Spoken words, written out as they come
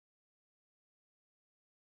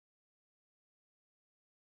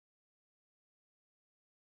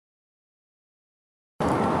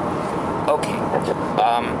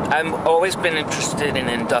I've always been interested in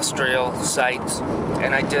industrial sites,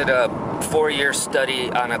 and I did a 4-year study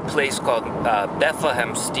on a place called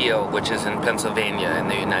Bethlehem Steel, which is in Pennsylvania in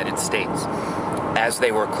the United States, as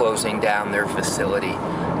they were closing down their facility.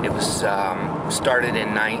 It was started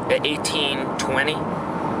in 1820,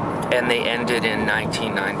 and they ended in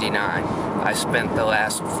 1999. I spent the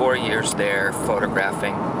last 4 years there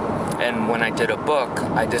photographing, and when I did a book,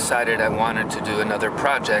 I decided I wanted to do another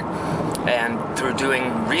project. And through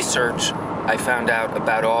doing research, I found out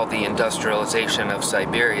about all the industrialization of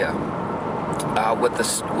Siberia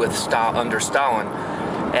under Stalin.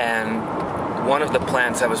 And one of the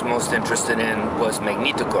plants I was most interested in was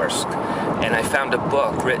Magnitogorsk. And I found a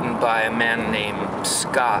book written by a man named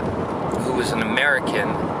Scott, who was an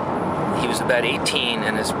American. He was about 18,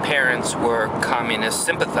 and his parents were communist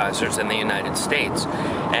sympathizers in the United States.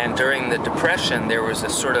 And during the Depression, there was a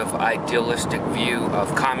sort of idealistic view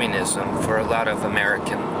of communism for a lot of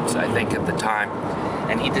Americans, I think, at the time.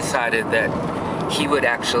 And he decided that he would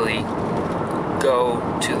actually go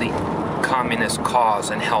to the communist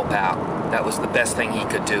cause and help out. That was the best thing he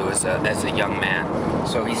could do as a young man.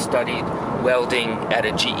 So he studied welding at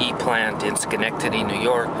a GE plant in Schenectady, New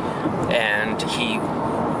York, and he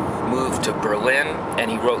moved to Berlin, and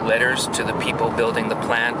he wrote letters to the people building the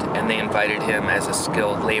plant, and they invited him as a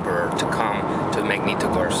skilled laborer to come to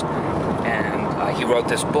Magnitogorsk. And he wrote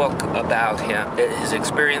this book about his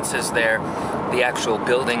experiences there, the actual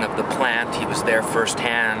building of the plant. He was there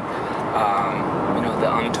firsthand.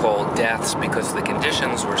 The untold deaths because the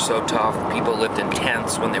conditions were so tough. People lived in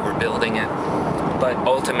tents when they were building it. But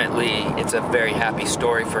ultimately, it's a very happy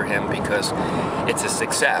story for him because it's a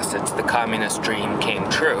success. It's the communist dream came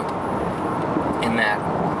true in that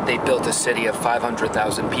they built a city of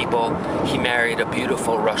 500,000 people. He married a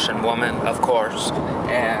beautiful Russian woman, of course,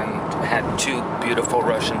 and had 2 beautiful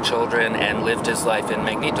Russian children and lived his life in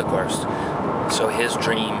Magnitogorsk. So his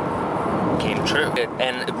dream came true.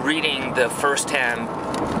 And reading the first-hand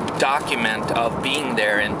document of being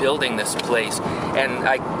there and building this place, and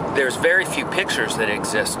there's very few pictures that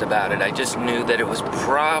exist about it. I just knew that it was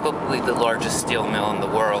probably the largest steel mill in the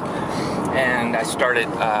world. And I started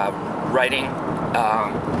writing,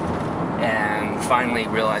 and finally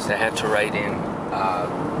realized I had to write in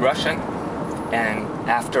Russian. And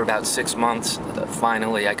after about 6 months,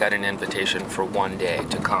 finally I got an invitation for 1 day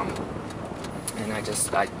to come. And I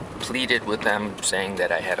pleaded with them, saying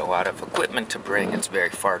that I had a lot of equipment to bring. It's a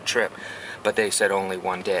very far trip, but they said only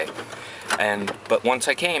 1 day. But once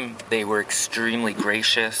I came, they were extremely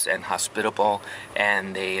gracious and hospitable,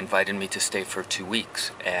 and they invited me to stay for 2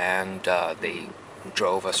 weeks. And they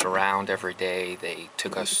drove us around every day. They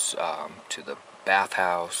took us to the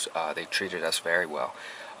bathhouse. They treated us very well.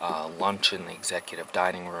 Lunch in the executive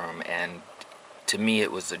dining room, and to me,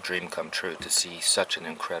 it was a dream come true to see such an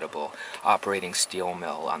incredible operating steel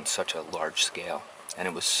mill on such a large scale. And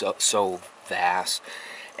it was so vast,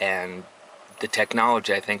 and the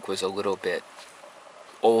technology, I think, was a little bit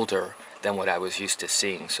older than what I was used to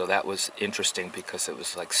seeing. So that was interesting because it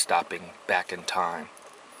was like stopping back in time.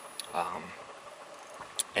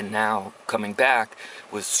 And now coming back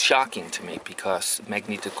was shocking to me because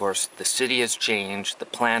Magnitogorsk, the city has changed, the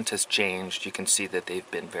plant has changed. You can see that they've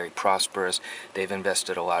been very prosperous. They've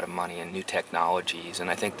invested a lot of money in new technologies, and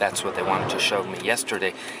I think that's what they wanted to show me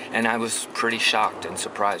yesterday. And I was pretty shocked and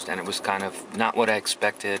surprised, and it was kind of not what I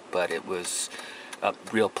expected, but it was a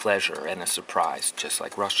real pleasure and a surprise, just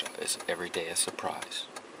like Russia is every day a surprise.